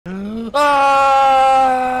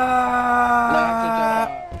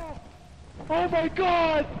Ah! Oh my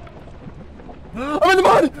god! I'm in the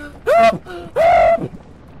mud! Help! Help!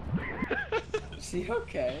 Is he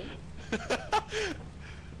okay?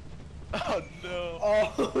 Oh no!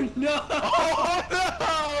 Oh no! Oh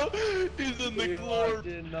no! He's in the glorp!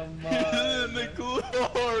 In the mud. He's in the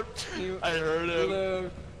glorp! I heard him.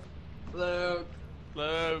 Luke. Luke.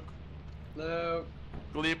 Luke. Luke.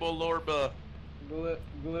 Gleebolorba. Glug.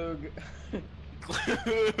 Glug.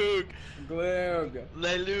 Glug.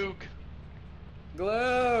 Le Luke.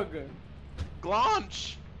 Glug.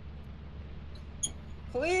 Glaunch.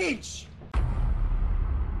 Pleach.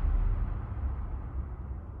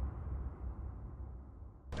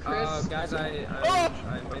 Chris. Guys, I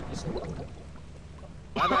might be sick.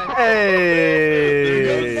 Bye-bye.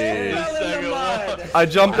 Hey! I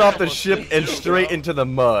jumped off the ship and straight into the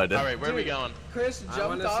mud. Alright, where are we going? Chris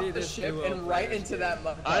jumped off the ship and right into that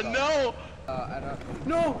mud. I know! I don't.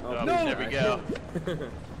 No! Oh, No! there we go.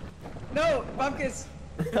 No! Bumpkins!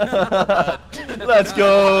 Let's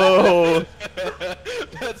go!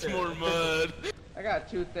 That's more mud. I got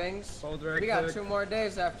 2 things. Hold right We got click. 2 more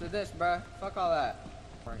days after this, bruh. Fuck all that.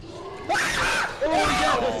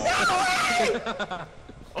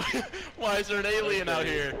 Why is there an alien out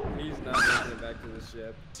here? He's not making it back to the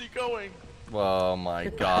ship. Where's he going? Oh my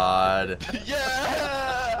god.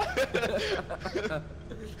 Yeah!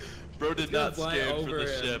 Bro did not fly scan for over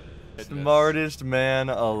the him. ship. Smartest man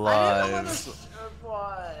I didn't know where the alive. ship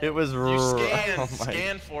was. It was You scan, oh my.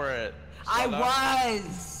 scan for it. I Shut up.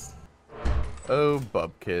 was! Oh,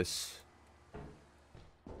 Bubkiss.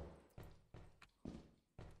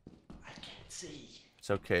 I can't see. It's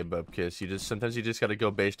okay, Bubkiss. Sometimes you just gotta go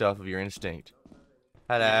based off of your instinct.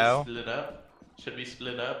 Should Hello? we split up? Should we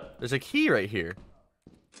split up? There's a key right here.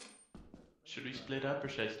 Should we split up or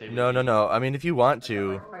should I stay with No, you? no, no. I mean, if you want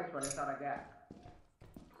to.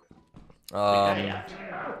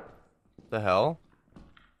 The hell?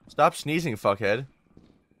 Stop sneezing, fuckhead.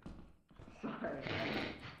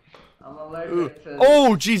 I'm allergic to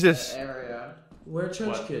Oh, Jesus! the area. Where Church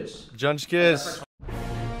What? Kiss? Junch kiss.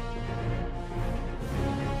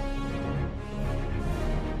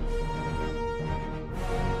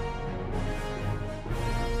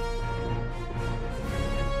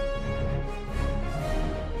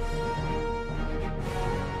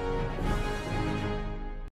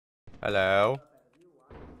 Hello?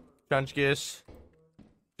 Junchkiss?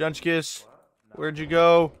 Junchkiss? Where'd you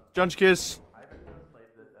go? Junchkiss?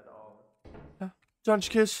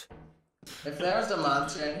 Junchkiss? If there was a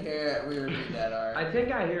monster in here, we would be dead already. I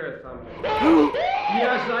think I hear a thump.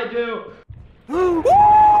 Yes, I do. Holy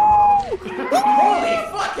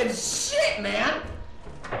fucking shit, man!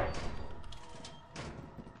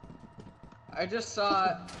 I just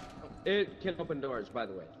saw. It can open doors, by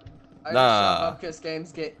the way. I Nah. just saw Bubkiss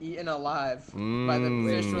Games get eaten alive by the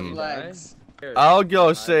fish with Mm. legs. Here, I'll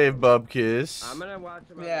go save Bubkiss. I'm gonna watch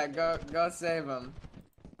him. Yeah, go save him.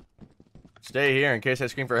 Stay here in case I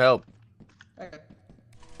scream for help. Okay.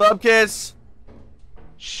 Bubkiss!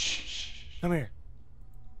 Shh. Come here.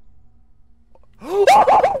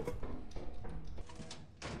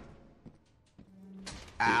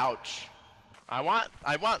 Ouch. I want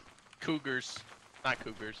cougars. Not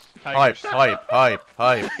cougars. Hype, Tigers. hype, hype,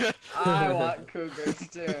 hype. I want cougars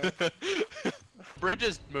too. Bro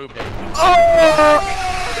just moved it.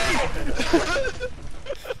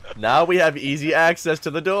 Now we have easy access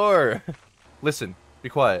to the door. Listen, be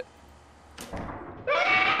quiet.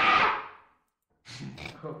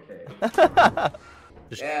 Okay.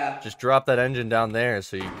 Just drop that engine down there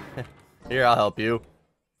so you... Here, I'll help you.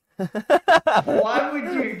 Why would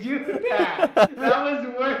you do that? That was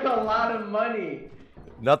worth a lot of money.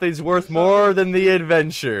 Nothing's worth more than the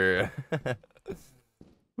adventure.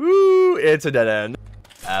 Woo, it's a dead end.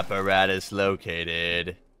 Apparatus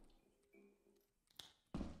located.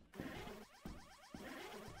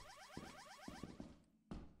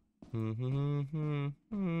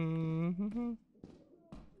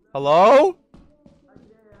 Hello?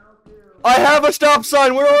 I have a stop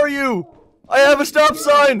sign. Where are you? I have a stop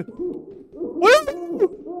sign.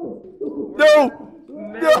 Woo! No.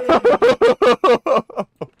 No.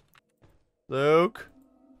 Luke.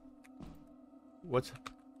 What's?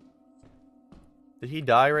 Did he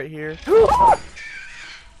die right here?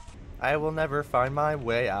 I will never find my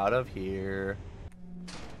way out of here.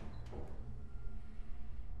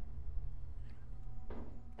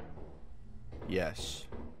 Yes.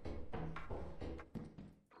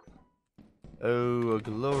 Oh, a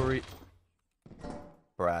glory.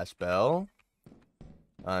 Brass bell.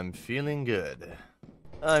 I'm feeling good.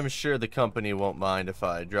 I'm sure the company won't mind if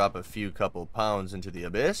I drop a few couple pounds into the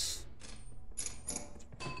abyss.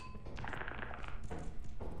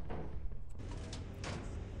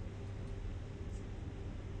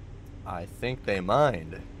 I think they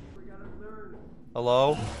mind.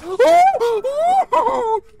 Hello?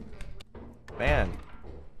 Man.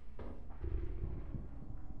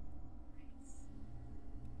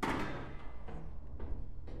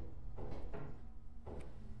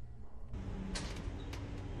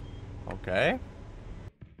 Okay.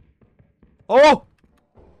 Oh!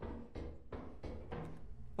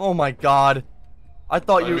 Oh my god. I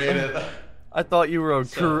thought you made it. I thought you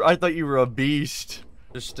were I thought you were a beast.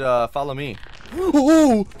 Just follow me.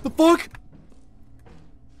 Oh, the fuck?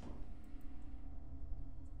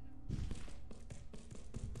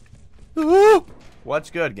 Oh! What's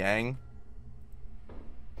good, gang?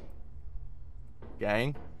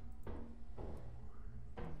 Gang?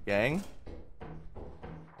 Gang?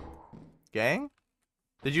 Gang?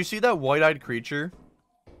 Did you see that white-eyed creature?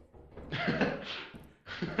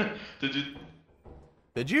 Did you?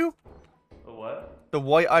 Did you? The what? The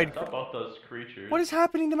white-eyed. About those creatures. What is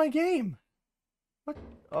happening to my game? What?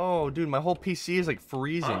 Oh, dude, my whole PC is like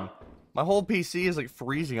freezing. Huh? My whole PC is like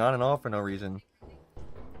freezing on and off for no reason.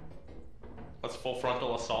 Let's full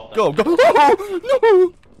frontal assault them. Go, go! Oh,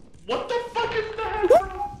 no! What the fuck is that,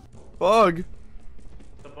 bro? Bug.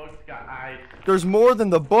 The bug's got eyes. There's more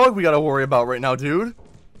than the bug we gotta worry about right now, dude.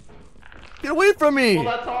 Get away from me! Well,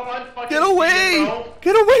 that's all I'm fucking Get away! seeing, bro.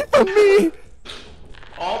 Get away from me!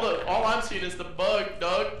 All I'm seeing is the bug,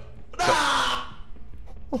 Doug. Ah!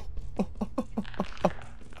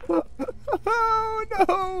 Oh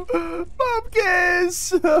no!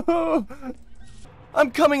 Pumpkins!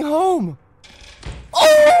 I'm coming home!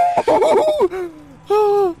 Oh!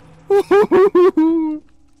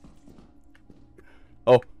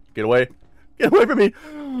 Oh, get away. Get away from me!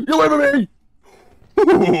 Get away from me!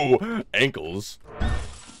 Ooh, ankles.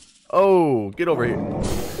 Oh, get over here.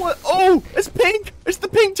 What? Oh, it's pink! It's the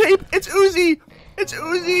pink tape! It's Uzi! It's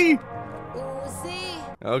Uzi!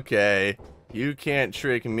 Uzi. Okay, you can't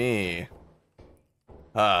trick me.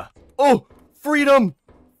 Oh, freedom!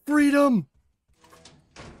 Freedom!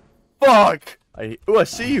 Fuck! Oh, I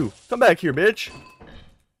see you. Come back here, bitch.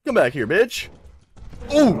 Come back here, bitch.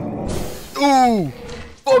 Ooh! Ooh!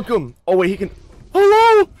 Fuck him! Oh, wait, he can...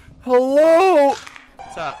 Hello! Hello!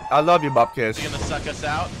 What's up? I love you, Bobcast. You gonna suck us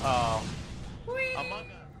out? Oh. Among Us.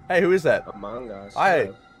 Hey, who is that? Among Us. Hi.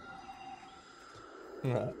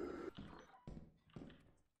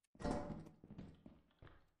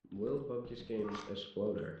 Will Bucky's game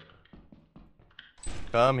exploder?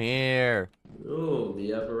 Come here. Oh,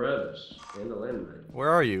 the apparatus and the landmine. Where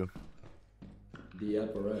are you? The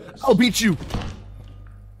apparatus. I'll beat you.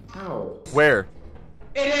 How? Where?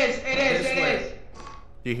 It is. This way.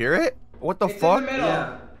 Do you hear it? What the It's fuck? in the middle.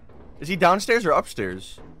 Yeah. Is he downstairs or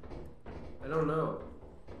upstairs? I don't know.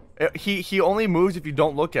 He only moves if you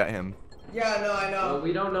don't look at him. Yeah, no, I know. Well,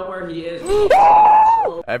 we don't know where he is.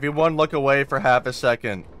 Everyone look away for half a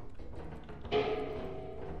second.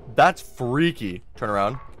 That's freaky. Turn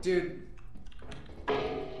around. Dude.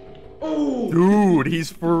 Dude,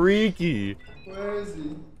 he's freaky. Where is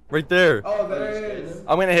he? Right there. Oh, there he is.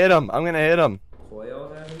 I'm gonna hit him. I'm gonna hit him.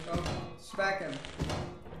 Foil him? Oh, smack him.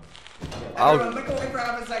 I'll- Everyone, look away for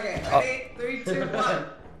half a second. Ready? 3, 2, 1.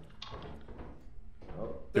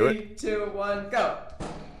 Oh, Do 3, 2, 1, go.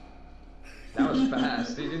 that was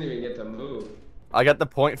fast. He didn't even get to move. I got the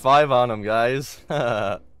 .5 on him, guys.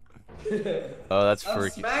 Oh, that's I'm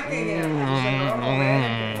freaky. smacking him. He's a normal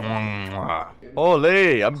man.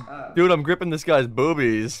 Holy, dude, I'm gripping this guy's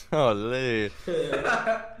boobies. Holy.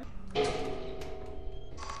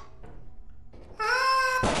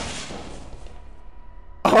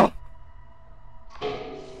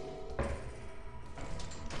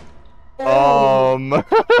 Oh.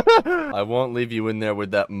 I won't leave you in there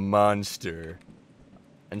with that monster.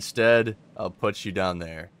 Instead, I'll put you down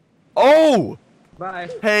there. Oh! Bye.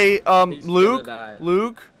 Hey, He's Luke? gonna die.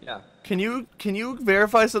 Luke? Yeah. Can you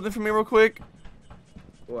verify something for me real quick?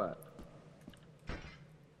 What?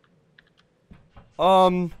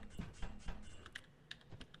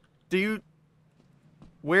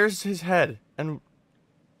 Where's his head? And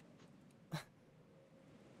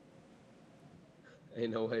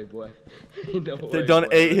Ain't no way, boy. Ain't no they way, done boy.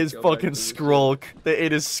 ate Let's his go back fucking to the skrulk. They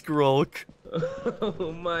ate his skrulk. ship.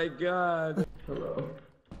 Oh my god. Hello.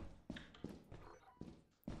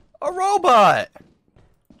 A robot!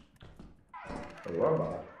 A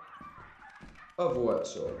robot? Of what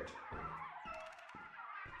sort?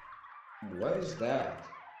 What is that?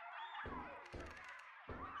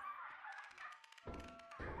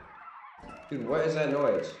 Dude, what is that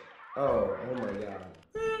noise? Oh my god.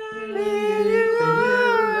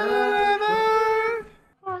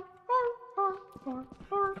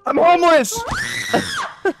 I'm homeless!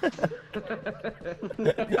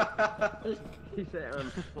 He said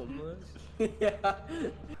I'm homeless. Yeah.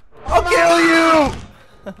 I'll kill you!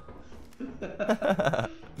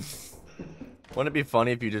 Wouldn't it be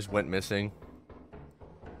funny if you just went missing?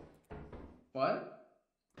 What?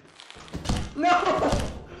 No!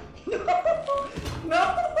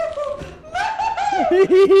 No!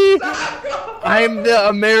 I'm the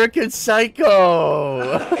American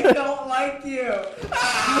Psycho! I don't like you!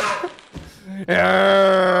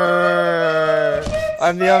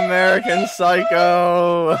 I'm the American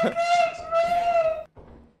Psycho!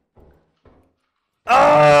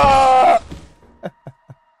 Ah!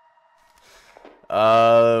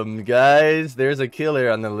 Guys, there's a killer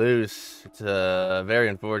on the loose. It's very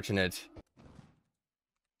unfortunate.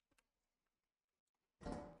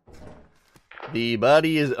 The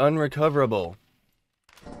body is unrecoverable.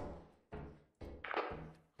 How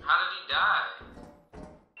did he die?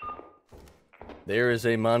 There is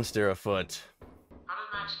a monster afoot. How did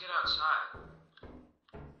Max get outside?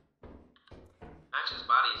 Max's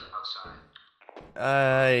body is outside.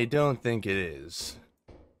 I don't think it is.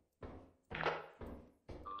 I'm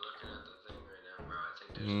looking at the thing right now, bro. I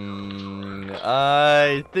think there's no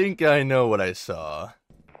I think I know what I saw.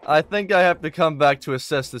 I think I have to come back to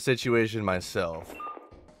assess the situation myself.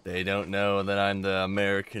 They don't know that I'm the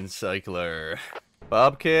American Cycler.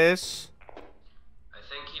 Bobkiss? I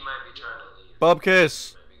think he might be trying to leave.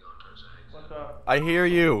 Bobkiss! Might be going towards the exit. What's up? I hear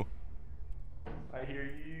you. I hear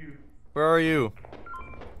you. Where are you?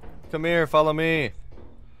 Come here, follow me.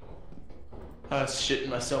 I was shitting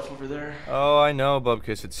myself over there. Oh, I know,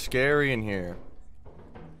 Bubkiss. It's scary in here.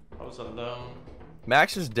 I was alone.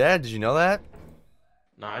 Max is dead. Did you know that?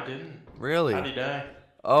 No, I didn't. Really? How'd he die?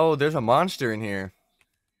 Oh, there's a monster in here.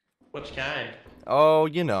 Which kind? Oh,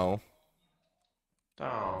 you know.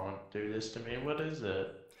 Don't do this to me. What is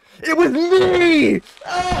it? It was me!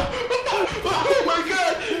 Oh my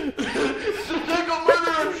god! It's a single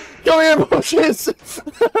murderer! Come here, Bubkiss! Is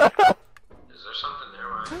there something there,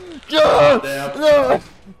 Ryan? Damn.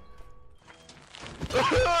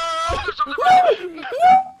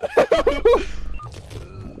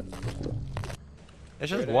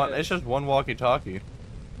 It's just one walkie-talkie.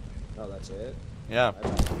 Oh, that's it? Yeah.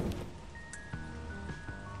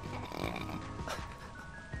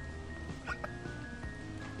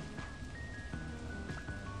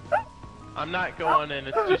 I'm not going in.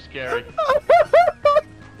 It's too scary.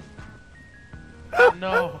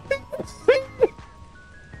 No.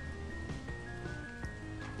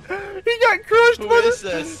 He got crushed Who by is the...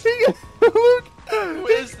 this? He got... Luke! Who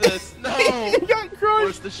is this? No. He got crushed!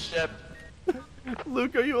 Where's the ship?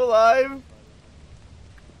 Luke, are you alive?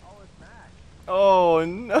 Oh, it's Max. Oh,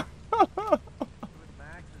 no. It was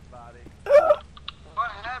Max's body.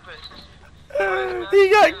 What happened?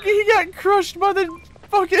 He got crushed by the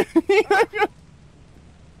fucking... You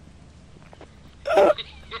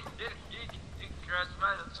crushed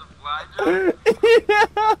by the supply drop?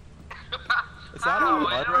 Yeah. Is that all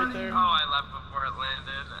mud right there? Oh, I left before it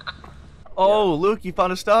landed. Oh, Luke, you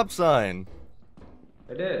found a stop sign.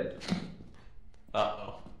 I did.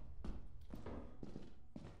 Uh-oh.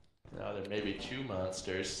 Now there may be two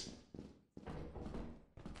monsters.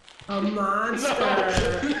 A monster!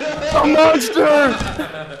 A monster!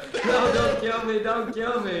 No, don't kill me, don't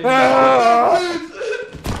kill me! Ah!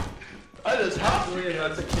 I just hopped.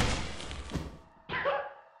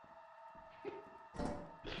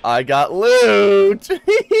 I got loot!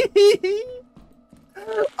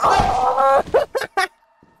 Ah!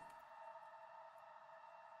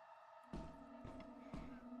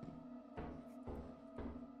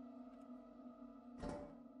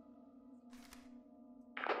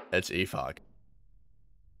 It's EFOC.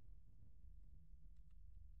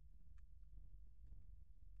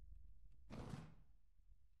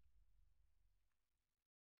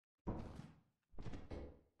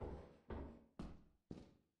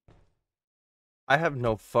 I have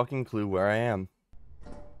no fucking clue where I am.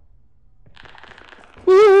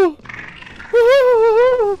 Woo!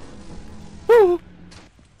 Woo! Woo!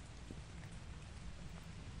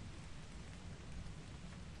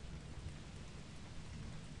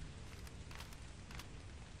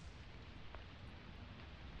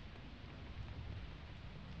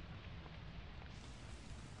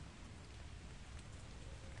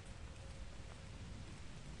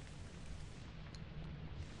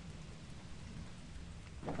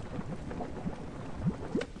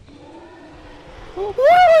 What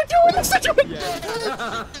are we doing in such a...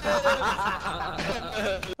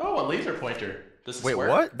 Oh, a laser pointer. Does this Wait, work?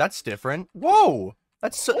 what? That's different. Whoa!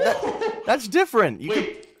 That's so, that's different. You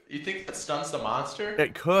Wait, you think that stuns the monster?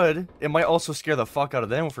 It could. It might also scare the fuck out of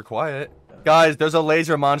them if we're quiet. Guys, there's a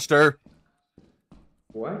laser monster.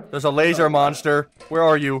 What? There's a laser monster. Where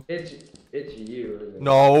are you? It's you, isn't it?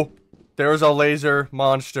 No. There's a laser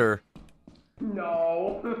monster.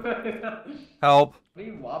 No. Help. What are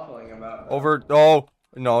you waffling about? Bro? Over. Oh.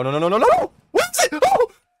 No, no, no, no, no, no. What's it?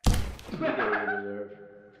 Oh.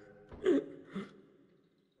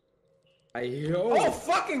 Oh,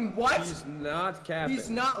 fucking what? he's not capping. He's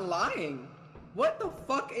not lying. What the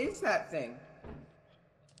fuck is that thing?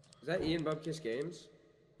 Is that Ian Bubkiss Games?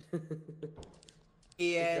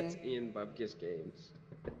 Ian. That's Ian Bubkiss Games.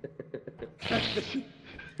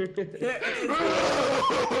 Can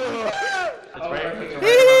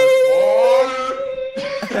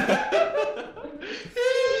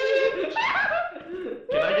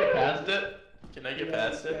I get past it? Can I get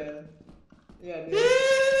past it? Yeah, dude.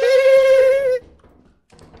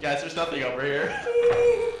 Guys, there's nothing over here.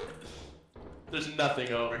 There's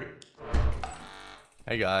nothing over here.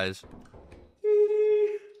 Hey guys.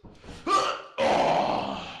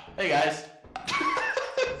 Oh. Hey guys.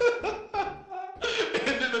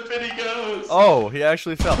 Into the pit he goes. Oh, he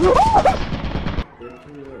actually fell.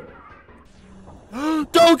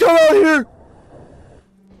 Don't come out here!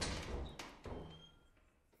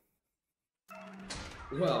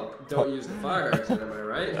 Well, don't use the fire exit, am I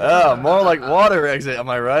right? Ah, more like water exit, am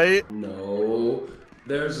I right? No.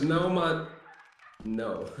 There's no mud.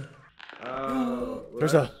 No.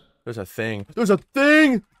 There's a thing. There's a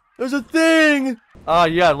thing! There's a thing! Ah,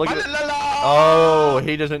 yeah, look at it. Oh,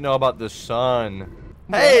 he doesn't know about the sun.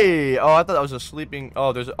 Hey! Oh, I thought that was a sleeping.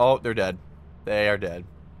 Oh, they're dead. They are dead.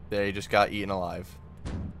 They just got eaten alive.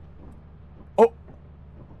 Oh!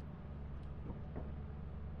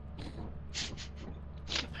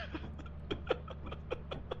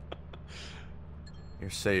 You're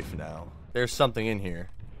safe now. There's something in here.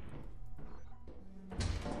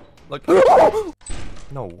 Look.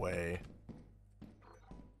 No way.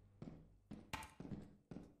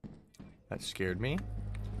 That scared me.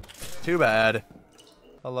 Too bad.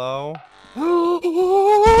 Hello?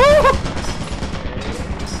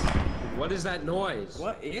 What is that noise?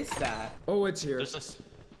 What is that? Oh, it's here. There's this.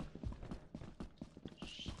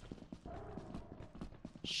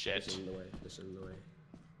 Shit. This is in the way. This is in the way.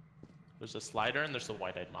 There's a slider and there's a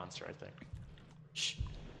white-eyed monster, I think. Shh.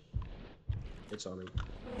 It's on me.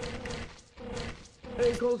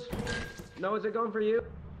 Hey, Ankles. No, is it going for you?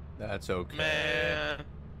 That's okay. Man.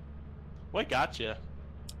 What got you?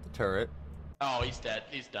 The turret. Oh, he's dead.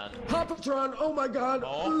 He's done. Hopatron, oh my god.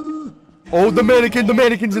 Oh. Oh, the mannequin! The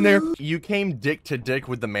mannequin's in there! You came dick to dick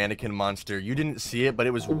with the mannequin monster. You didn't see it, but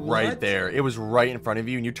it was right What? there. It was right in front of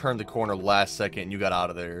you, and you turned the corner last second, and you got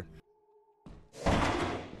out of there.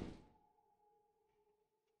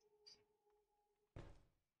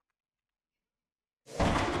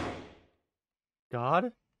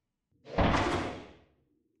 God?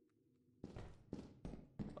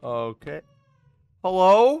 Okay.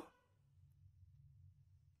 Hello?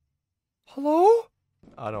 Hello?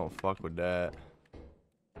 I don't fuck with that.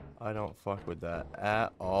 I don't fuck with that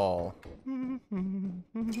at all. No,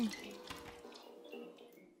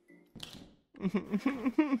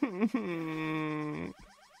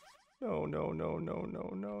 no, no, no, no, no,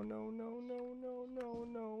 no, no, no,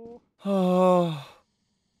 no, no.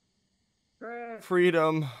 Chris,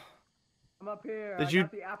 Freedom. I'm up here. Did I you?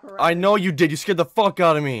 got the apparatus. I know you did. You scared the fuck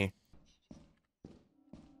out of me.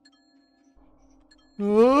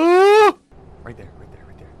 Right there, right there,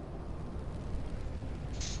 right there.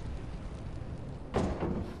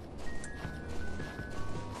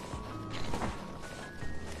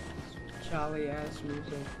 Charlie ass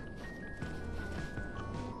music.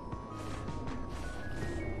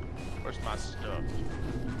 Where's my stuff?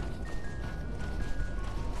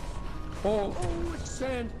 Oh, it's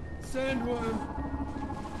sand. Sandworm.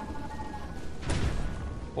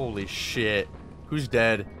 Holy shit. Who's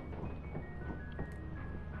dead?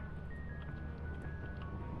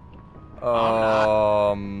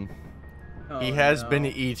 Oh, He has no. been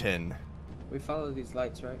eaten. We follow these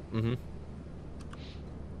lights, right? Mm-hmm.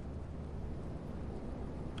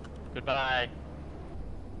 Goodbye.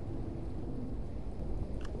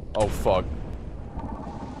 Oh, fuck.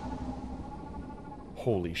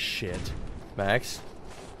 Holy shit. Max?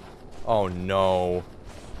 Oh, no.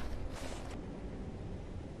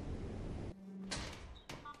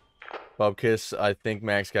 Bubkiss, I think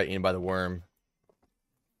Max got eaten by the worm.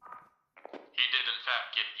 He did, in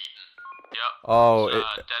fact, get eaten. Yep. Oh, dead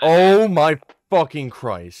oh my fucking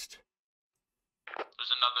Christ.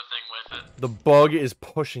 There's another thing with it. The bug is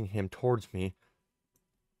pushing him towards me.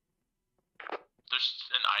 There's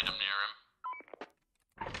an item near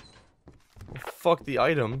him. Fuck the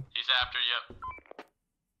item. He's after you.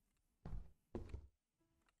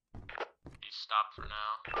 He's stopped for now.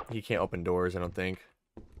 He can't open doors, I don't think.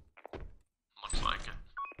 Looks like it.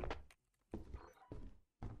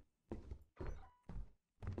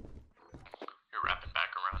 You're wrapping back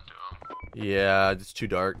around to him. Yeah, it's too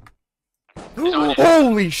dark.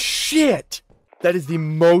 Holy shit! That is the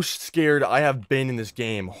most scared I have been in this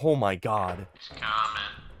game. Oh my god. He's coming.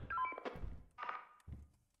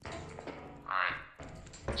 Alright.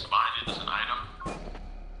 So behind you, there's an item.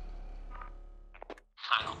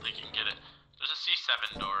 I don't think you can get it. There's a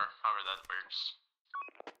C7 door, however that works.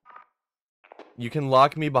 You can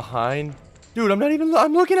lock me behind? Dude, I'm not even...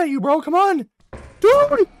 I'm looking at you, bro. Come on! Dude!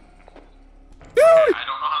 Dude! I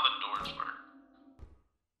don't know how the doors work.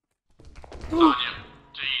 It's on you.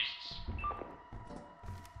 Jesus.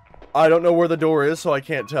 I don't know where the door is, so I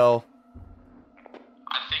can't tell.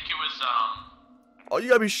 I think it was, Oh, you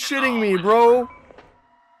gotta be shitting me, bro. there's a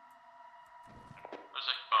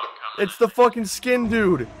bug coming. It's the fucking skin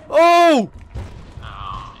dude. Oh!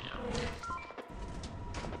 Oh, yeah.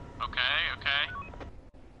 Okay, okay.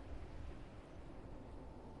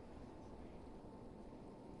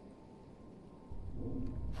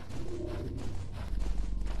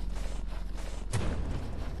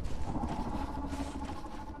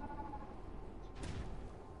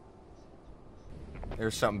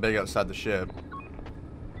 There's something big outside the ship.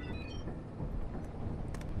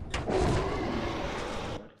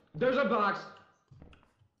 There's a box.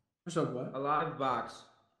 There's a what? A live box.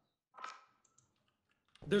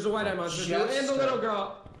 There's a white-eyed monster too, Just and the little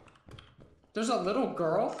girl. There's a little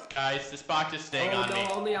girl? Guys, this box is staying Oh on no, me.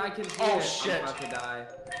 only I can see Oh, it. shit. I'm about to die.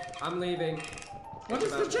 I'm leaving. What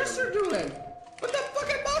is the jester doing? What the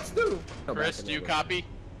fucking box do? Chris, do you copy?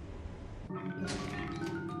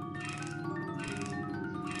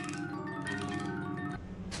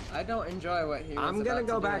 I don't enjoy what he was I'm gonna about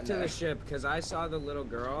go to do back in to there. the ship because I saw the little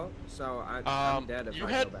girl, so I'm dead if you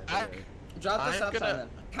I head go back. back. there. Drop the I'm stop sign gonna- then.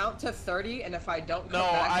 Count to 30, and if I don't come No,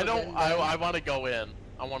 back I within don't. the- I want to go in.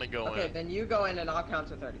 I want to go Okay, in. then you go in and I'll count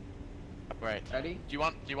to 30. Right. Ready? Do you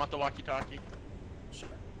want the walkie-talkie? Sure.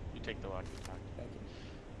 You take the walkie-talkie. Thank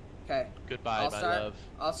you. Okay. Goodbye, my love.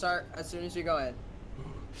 I'll start as soon as you go in.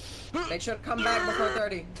 Make sure to come back before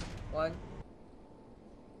 30. 1.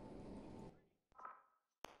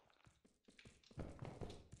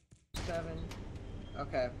 Seven.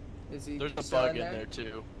 Okay. Is he There's a still bug in there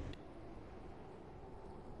too.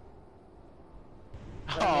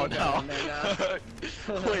 Let Oh me go no! in there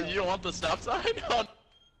Wait, you don't want the stop sign? Oh,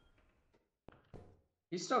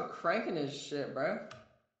 He's still cranking his shit, bro.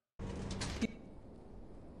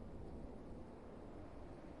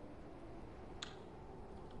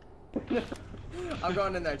 I'm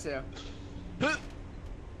going in there too.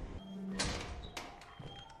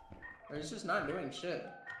 He's just not doing shit.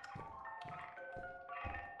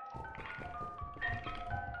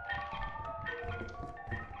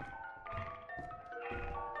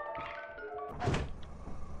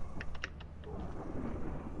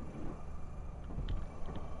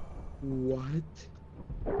 What?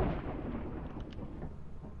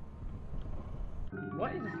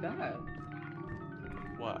 What is that?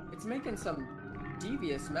 what? It's making some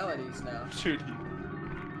devious melodies now. Dude,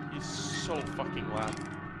 he's so fucking loud.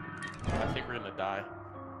 I think we're gonna die.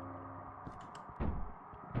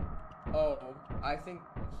 Oh, I think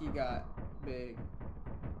he got big.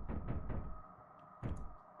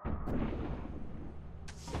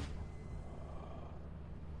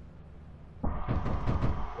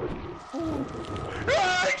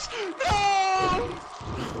 Rex! No!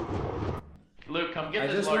 Luke, come get I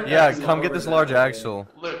this just large went Yeah, axle. come get this large axle.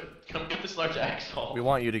 Luke, come get this large axle. We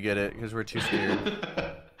want you to get it, because we're too scared.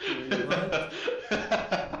 What?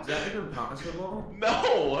 Is that even possible?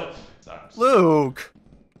 No! Luke!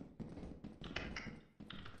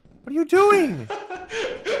 What are you doing?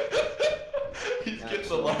 He's getting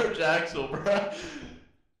the large axle, bruh.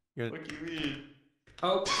 You're- What do you mean?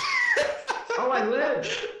 Oh. Oh, I lived.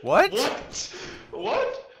 What? What?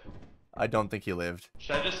 What? I don't think he lived.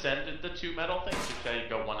 Should I just send the two metal things, or should I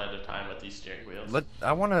go one at a time with these steering wheels?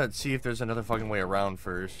 I want to see if there's another fucking way around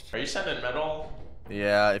first. Are you sending metal?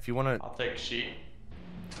 Yeah, if you want to... I'll take sheet.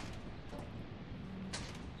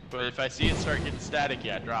 But if I see it start getting static,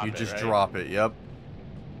 yeah, drop You it, just right? drop it, yep.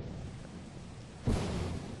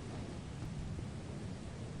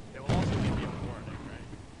 It will also give you a warning,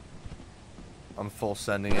 right? I'm full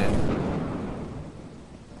sending it.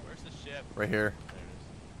 Where's the ship? Right here.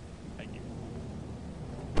 There it is. Thank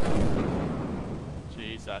you.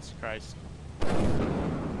 Jesus Christ.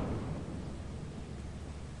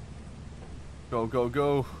 Go, go,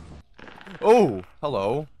 go. Oh,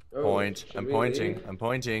 hello. Oh, Point. should I'm we pointing. leave? I'm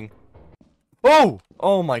pointing. Oh!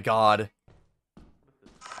 Oh my god.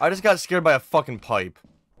 I just got scared by a fucking pipe.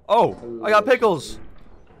 Oh, I got pickles.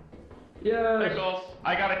 Yeah. Pickles.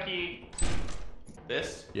 I got a key.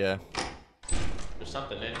 This? Yeah. There's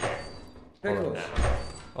something in here. Pickles.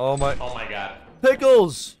 Oh my. Oh my god.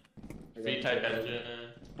 Pickles. V-type engine.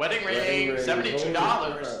 Wedding ring.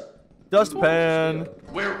 $72. Dustpan.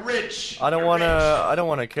 We're rich. I don't We're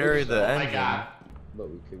wanna carry the rich. Oh my engine. god. But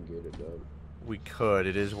we could get it done. We could.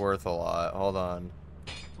 It is worth a lot. Hold on.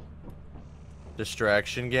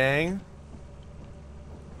 Distraction gang.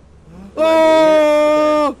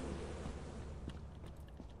 Oh!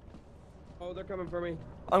 Oh, they're coming for me.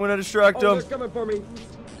 I'm gonna distract Oh, them. they're coming for me.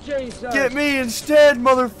 Jesus. Get me instead,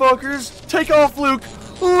 motherfuckers! Take off, Luke!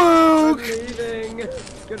 I'm Luke! leaving.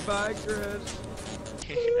 Goodbye, Chris.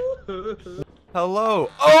 Hello.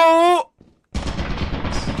 Oh!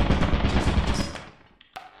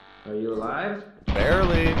 Are you alive?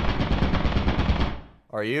 Barely.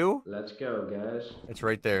 Are you? Let's go, guys. It's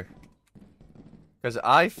right there. Because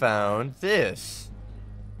I found this.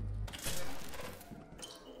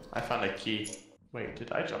 I found a key. Wait,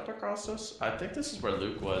 did I jump across this? I think this is where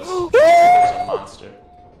Luke was. There's a monster.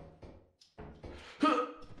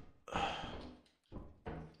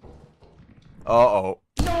 Uh-oh.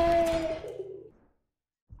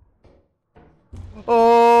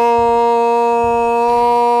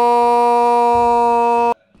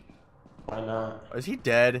 Oh! Why not? Is he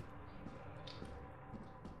dead? yeah,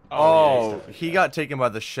 Oh, he's he got taken by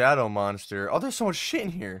the shadow monster. Oh, there's so much shit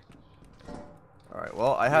in here. Alright,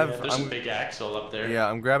 well, I have... Yeah, there's a big axle up there. Yeah,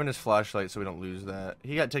 I'm grabbing his flashlight so we don't lose that.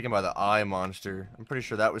 He got taken by the eye monster. I'm pretty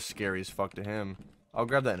sure that was scary as fuck to him. I'll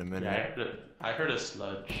grab that in a minute. Yeah, I heard a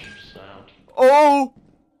sludge sound. Oh!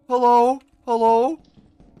 Hello? Hello?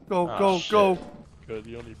 Go, Oh, go, shit. go. Good,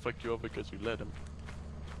 he only fucked you up because you let him.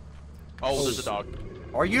 Oh, there's a dog.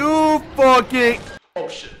 Are you fucking... Oh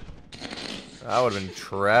shit. That would have been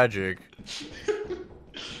tragic.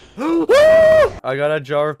 I got a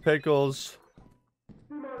jar of pickles.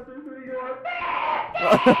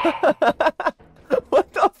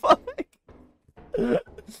 What the fuck?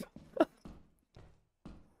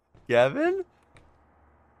 Gavin?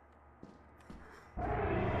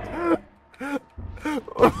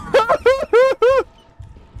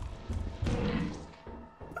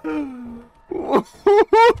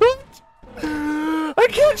 I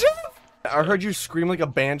can't jump! I heard you scream like a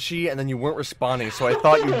banshee and then you weren't responding, so I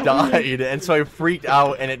thought you died, and so I freaked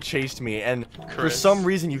out and it chased me, and for Chris. some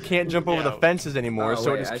reason you can't jump over the fences anymore,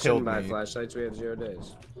 so it just I killed shouldn't buy me. flashlights. We have 0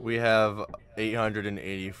 days. We have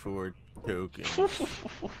 884 tokens.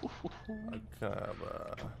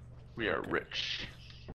 We are rich.